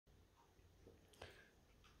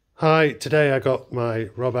Hi, today I got my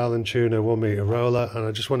Rob Allen Tuna 1 meter roller and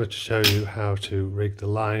I just wanted to show you how to rig the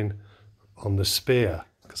line on the spear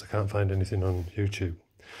because I can't find anything on YouTube.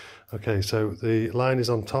 Okay, so the line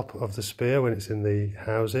is on top of the spear when it's in the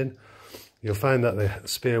housing. You'll find that the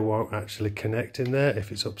spear won't actually connect in there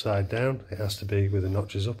if it's upside down. It has to be with the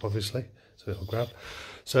notches up, obviously, so it'll grab.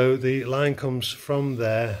 So the line comes from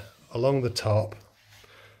there along the top,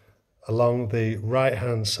 along the right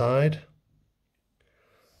hand side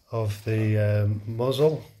of the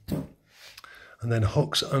muzzle, and then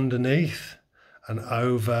hooks underneath and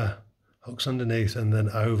over, and then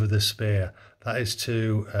over the spear. That is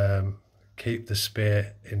to keep the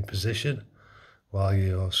spear in position while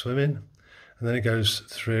you're swimming, and then it goes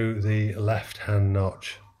through the left hand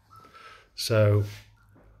notch. So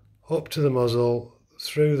up to the muzzle,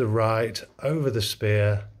 through the right, over the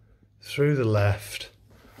spear, through the left,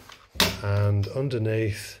 and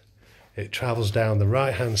underneath. It travels down the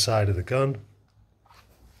right hand side of the gun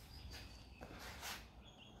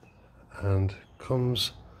and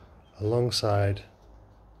comes alongside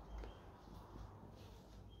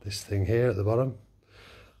this thing here at the bottom,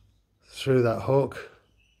 through that hook,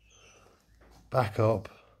 back up,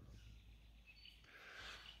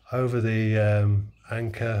 over the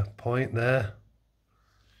anchor point there,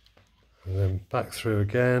 and then back through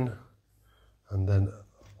again, and then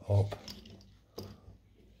up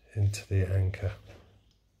into the anchor.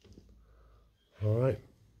 All right,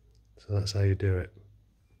 so that's how you do it.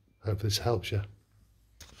 Hope this helps you.